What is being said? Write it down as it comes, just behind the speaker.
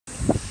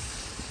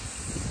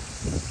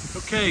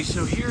Okay,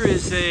 so here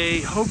is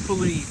a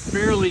hopefully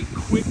fairly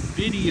quick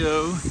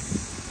video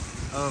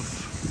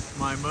of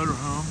my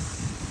motorhome,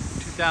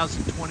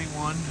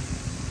 2021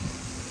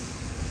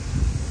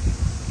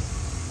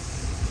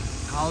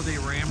 Holiday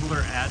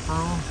Rambler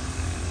Admiral.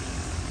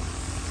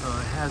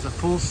 It has a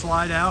full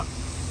slide out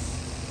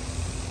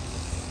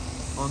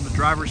on the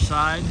driver's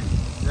side.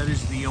 That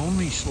is the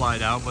only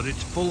slide out, but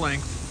it's full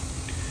length.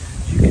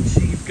 As you can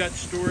see, you've got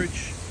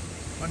storage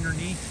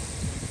underneath.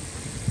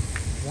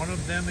 One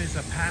of them is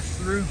a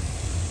pass-through.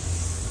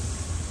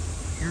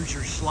 Here's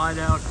your slide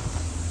out.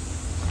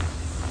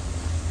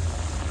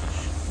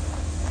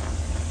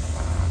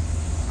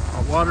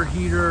 A water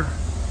heater.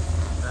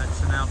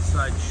 That's an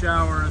outside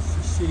shower. It's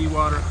a city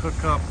water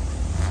hookup.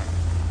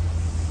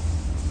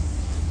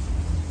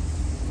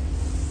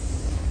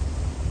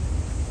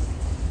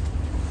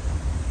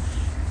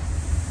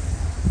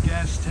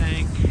 Gas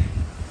tank.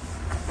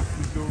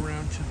 We go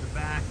around to the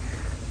back.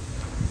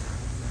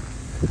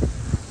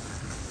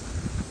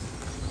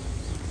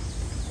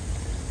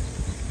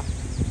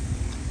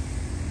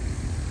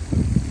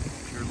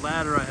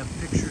 Ladder, I have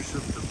pictures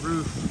of the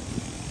roof.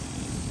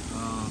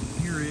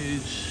 Here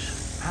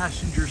is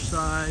passenger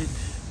side.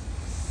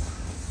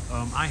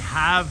 I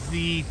have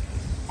the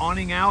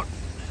awning out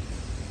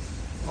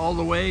all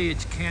the way.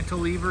 It's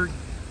cantilevered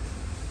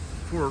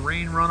for a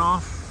rain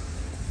runoff.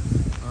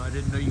 I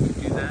didn't know you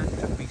could do that. It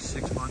took me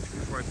 6 months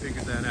before I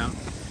figured that out.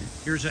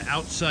 Here's an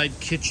outside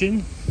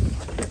kitchen.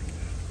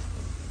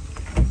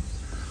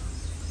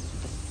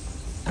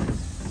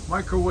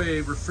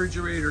 Microwave,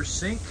 refrigerator,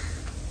 sink.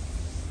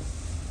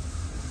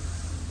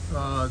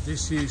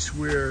 This is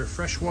where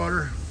fresh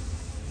water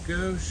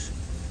goes.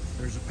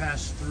 There's a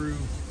pass-through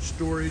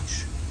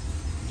storage.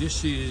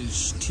 This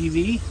is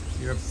TV.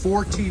 You have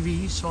 4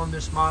 TVs on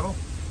this model.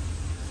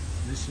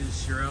 This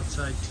is your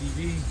outside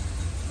TV.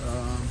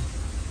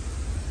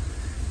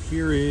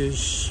 Here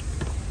is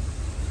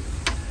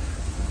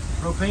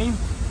propane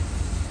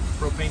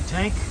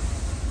tank.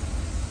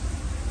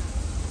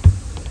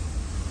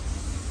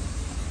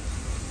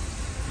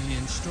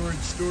 And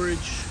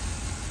storage.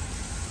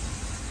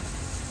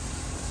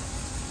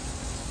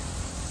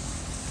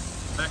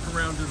 Back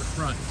around to the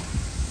front.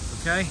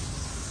 Okay,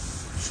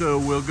 so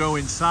we'll go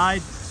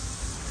inside.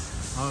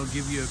 I'll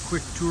give you a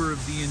quick tour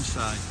of the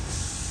inside.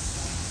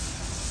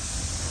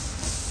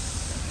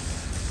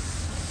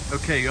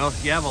 Okay,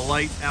 you have a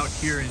light out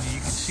here, and you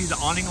can see the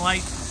awning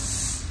light,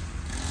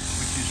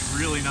 which is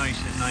really nice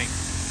at night.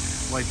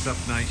 Lights up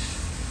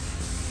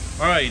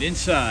nice. All right,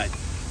 inside.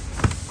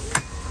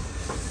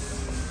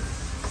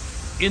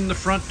 In the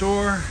front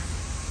door,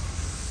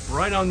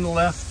 right on the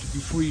left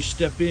before you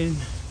step in,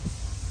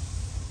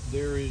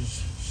 there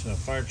is a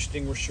fire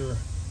extinguisher,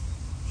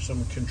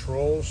 some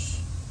controls,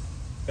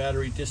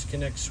 battery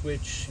disconnect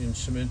switch, and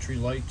some entry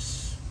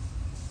lights,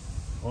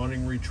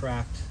 awning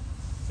retract,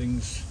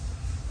 things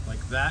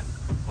like that.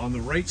 On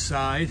the right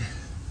side,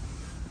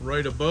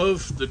 right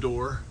above the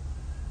door,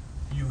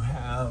 you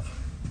have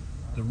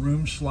the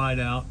room slide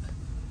out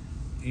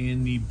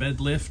and the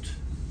bed lift,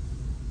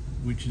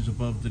 which is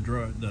above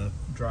the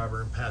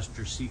driver and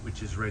passenger seat,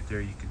 which is right there.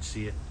 You can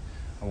see it.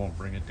 I won't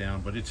bring it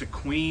down, but it's a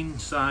queen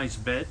size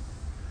bed,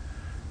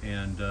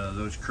 and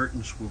those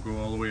curtains will go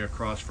all the way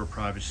across for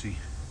privacy.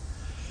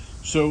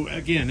 So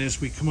again,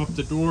 as we come up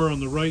the door on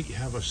the right, you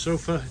have a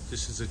sofa.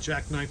 This is a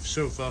jackknife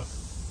sofa.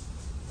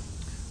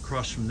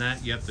 Across from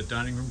that, you have the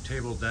dining room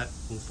table. That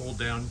will fold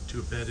down to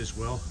a bed as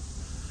well,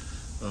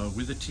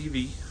 with a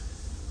TV.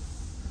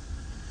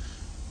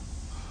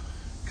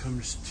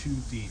 Comes to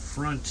the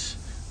front.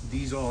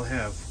 These all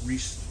have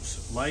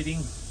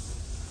lighting.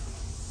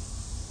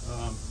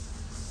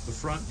 The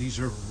front, these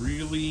are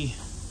really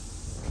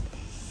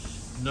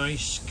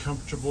nice,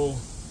 comfortable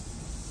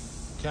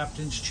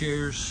captain's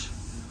chairs.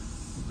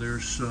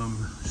 There's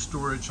some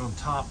storage on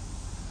top.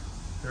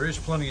 There is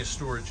plenty of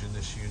storage in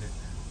this unit.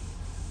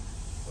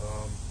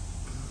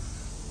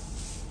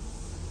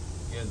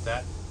 And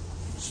that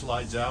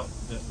slides out.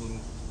 That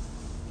little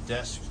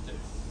desk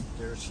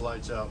there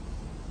slides out.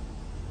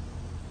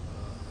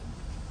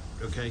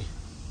 Okay.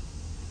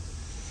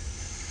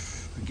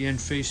 Again,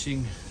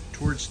 facing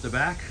towards the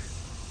back.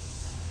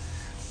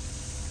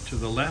 To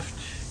the left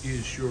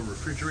is your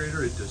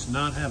refrigerator. It does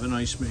not have an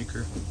ice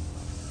maker.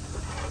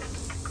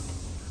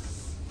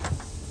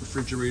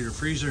 Refrigerator,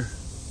 freezer.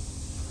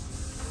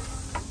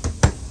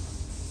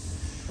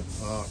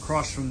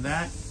 Across from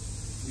that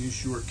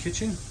is your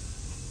kitchen.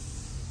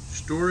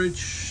 Storage,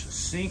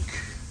 sink.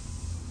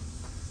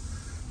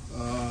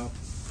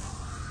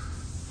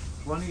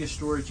 Plenty of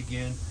storage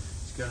again.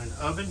 It's got an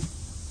oven,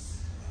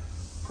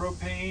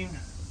 propane,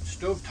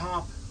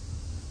 stovetop,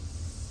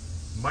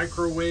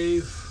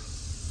 microwave.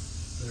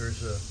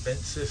 There's a vent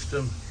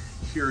system.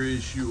 Here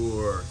is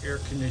your air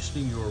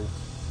conditioning, your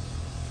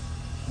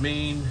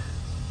main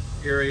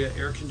area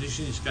air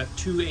conditioning. It's got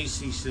 2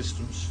 AC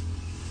systems.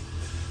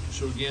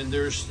 So again,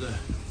 there's the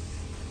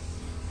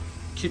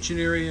kitchen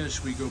area.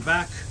 As we go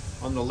back,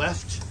 on the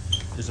left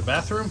is a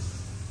bathroom,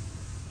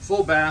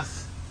 full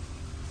bath,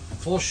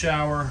 full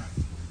shower,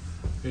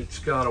 It's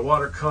got a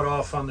water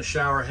cutoff on the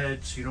shower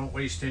head so you don't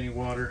waste any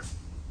water.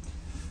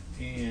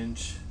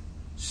 And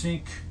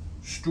sink,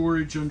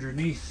 storage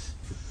underneath,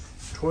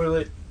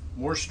 toilet,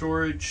 more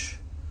storage.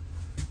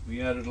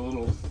 We added a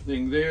little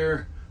thing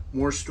there,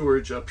 more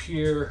storage up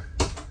here,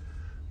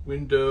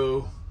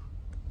 window,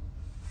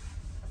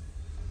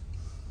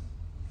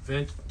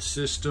 vent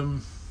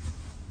system.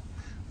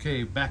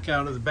 Okay, back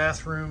out of the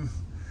bathroom.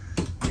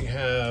 We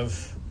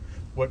have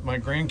what my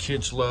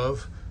grandkids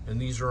love,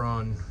 and these are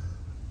on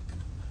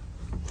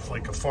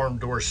like a farm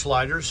door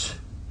sliders,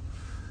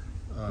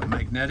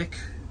 magnetic.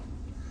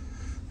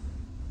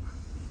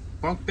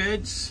 Bunk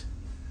beds,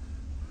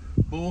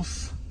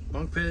 both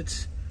bunk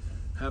beds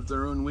have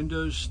their own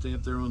windows. They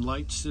have their own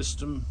light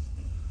system.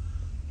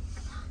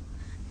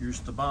 Here's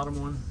the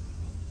bottom one.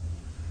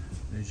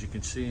 As you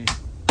can see, it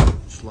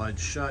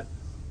slides shut.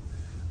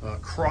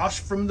 Across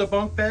from the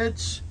bunk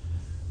beds,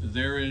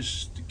 there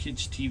is the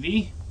kids'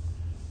 TV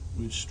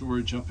with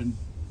storage up and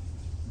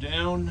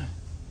down.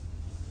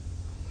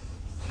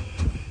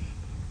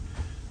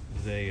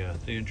 They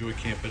enjoy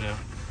camping out.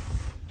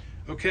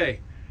 Okay,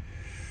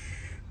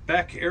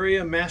 back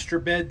area, master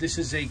bed. This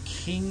is a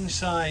king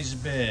size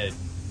bed.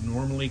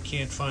 Normally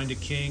can't find a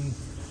king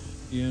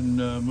in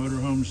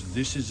motorhomes.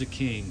 This is a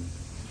king.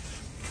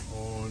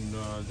 On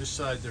this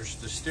side, there's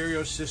the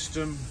stereo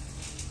system.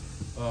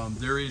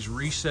 There is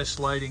recessed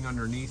lighting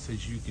underneath,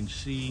 as you can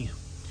see.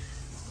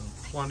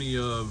 Plenty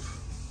of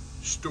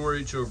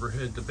storage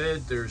overhead the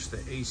bed. There's the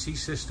AC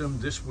system.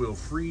 This will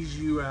freeze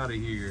you out of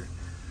here.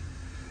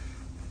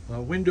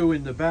 Window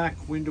in the back,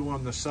 window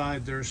on the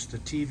side. There's the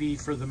TV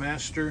for the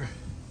master.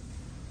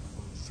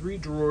 3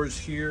 drawers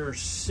here,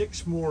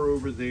 6 more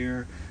over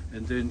there,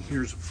 and then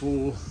here's a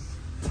full,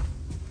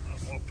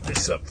 I'll open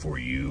this up for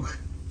you,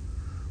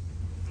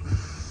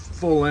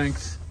 full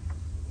length.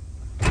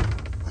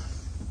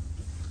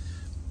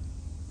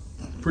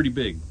 Pretty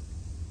big.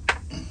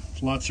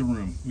 Lots of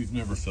room. We've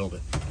never filled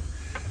it.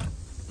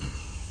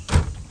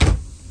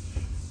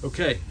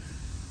 Okay,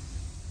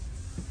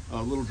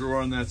 a little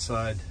drawer on that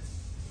side.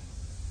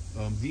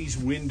 These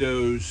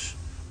windows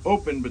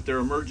open, but they're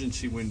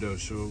emergency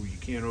windows, so you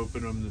can't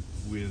open them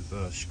with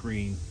a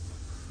screen.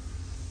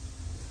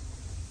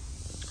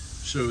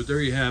 So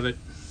there you have it.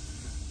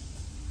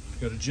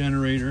 Got a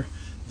generator.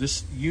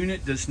 This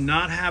unit does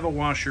not have a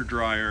washer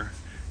dryer.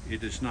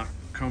 It does not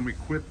come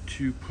equipped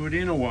to put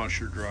in a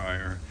washer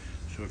dryer.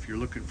 So if you're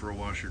looking for a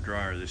washer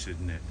dryer, this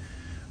isn't it.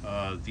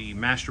 The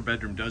master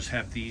bedroom does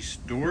have these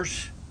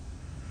doors,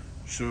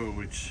 so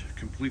it's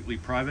completely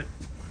private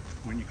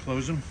when you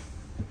close them.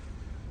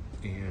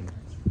 And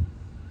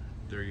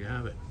there you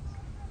have it.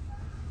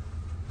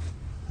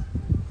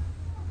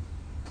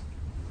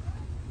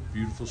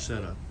 Beautiful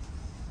setup.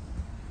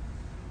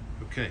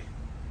 Okay,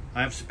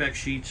 I have spec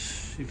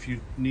sheets if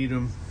you need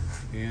them,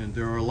 and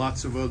there are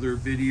lots of other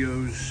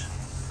videos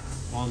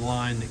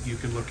online that you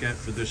can look at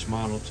for this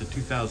model. It's a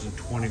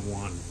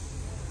 2021.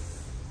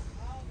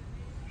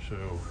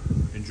 So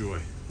enjoy.